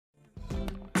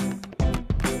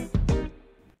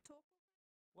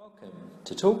Welcome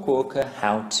to Talkwalker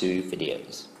How-To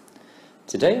videos.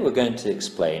 Today we're going to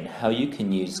explain how you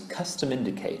can use custom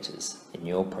indicators in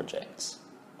your projects.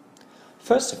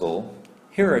 First of all,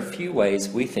 here are a few ways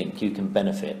we think you can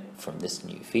benefit from this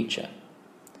new feature.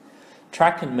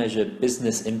 Track and measure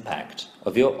business impact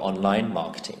of your online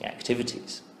marketing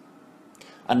activities.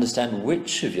 Understand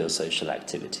which of your social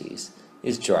activities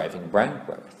is driving brand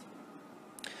growth.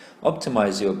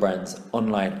 Optimize your brand's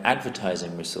online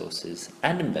advertising resources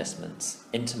and investments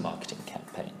into marketing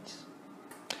campaigns.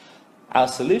 Our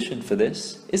solution for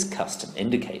this is custom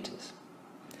indicators.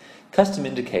 Custom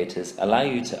indicators allow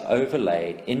you to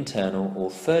overlay internal or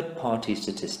third-party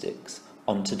statistics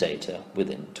onto data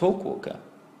within Talkwalker.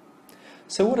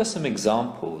 So what are some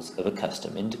examples of a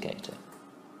custom indicator?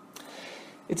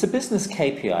 It's a business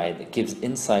KPI that gives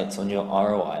insights on your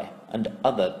ROI and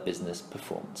other business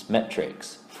performance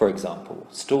metrics. For example,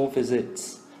 store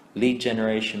visits, lead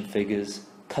generation figures,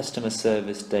 customer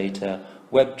service data,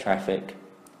 web traffic,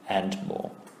 and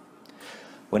more.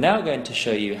 We're now going to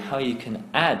show you how you can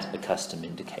add a custom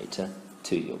indicator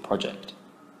to your project.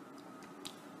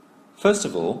 First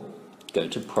of all, go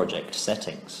to Project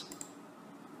Settings.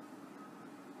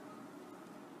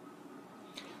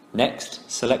 Next,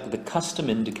 select the Custom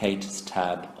Indicators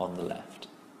tab on the left.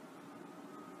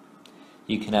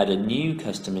 You can add a new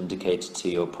custom indicator to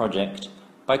your project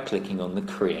by clicking on the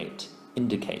Create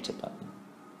Indicator button.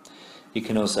 You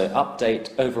can also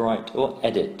update, overwrite, or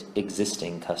edit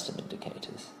existing custom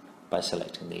indicators by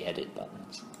selecting the Edit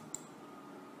buttons.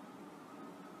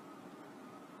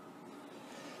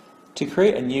 To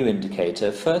create a new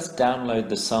indicator, first download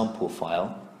the sample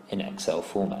file in Excel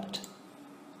format.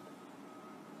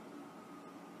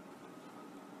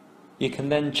 You can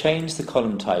then change the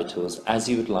column titles as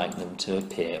you would like them to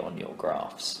appear on your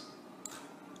graphs.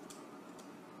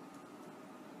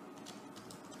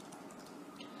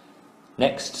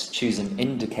 Next, choose an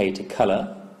indicator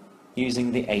color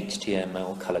using the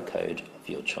HTML color code of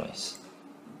your choice.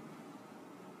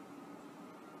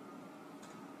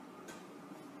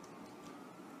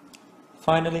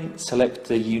 Finally, select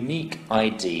the unique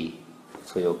ID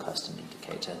for your custom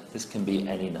indicator. This can be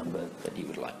any number that you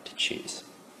would like to choose.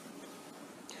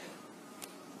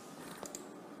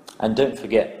 And don't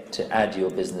forget to add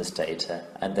your business data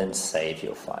and then save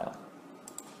your file.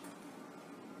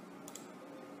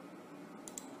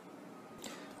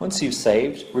 Once you've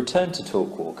saved, return to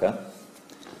Talkwalker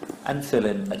and fill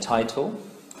in a title,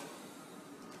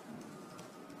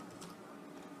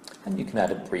 and you can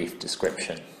add a brief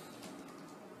description.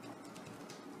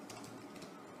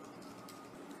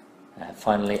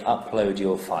 Finally, upload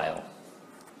your file.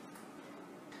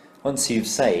 Once you've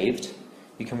saved,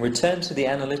 you can return to the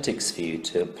Analytics view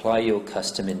to apply your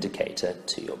custom indicator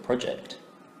to your project.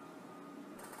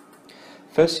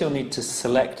 First, you'll need to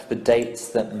select the dates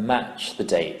that match the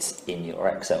dates in your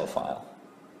Excel file.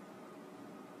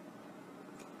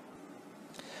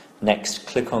 Next,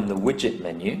 click on the Widget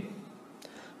menu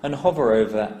and hover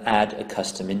over Add a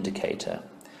Custom Indicator.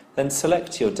 Then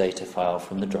select your data file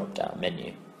from the drop-down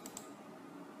menu.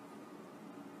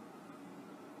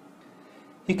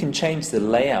 You can change the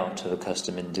layout of a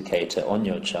custom indicator on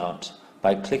your chart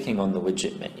by clicking on the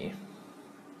Widget menu.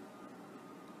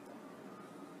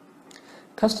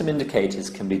 Custom indicators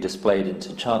can be displayed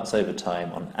into charts over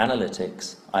time on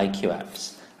Analytics, IQ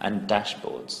apps, and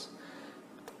dashboards.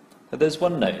 But there's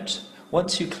one note.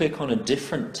 Once you click on a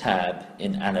different tab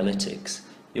in Analytics,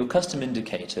 your custom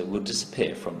indicator will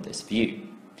disappear from this view.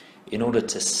 In order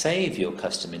to save your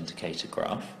custom indicator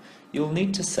graph, you'll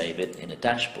need to save it in a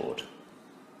dashboard.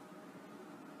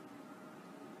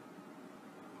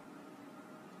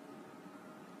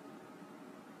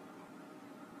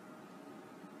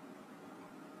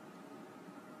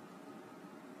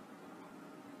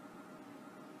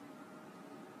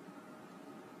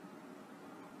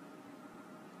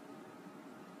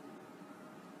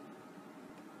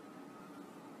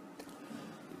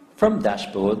 From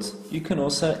dashboards, you can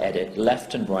also edit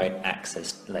left and right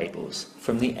axis labels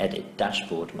from the Edit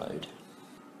Dashboard mode.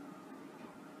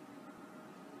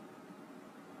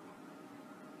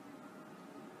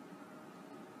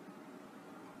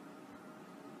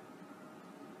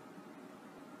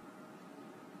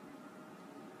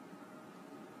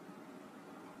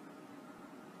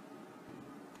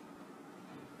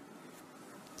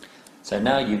 So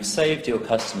now you've saved your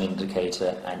custom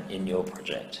indicator and in your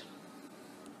project.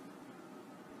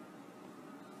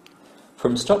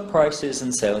 From stock prices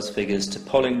and sales figures to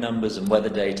polling numbers and weather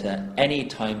data, any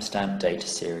timestamp data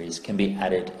series can be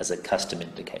added as a custom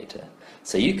indicator,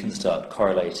 so you can start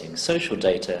correlating social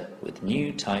data with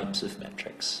new types of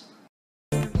metrics.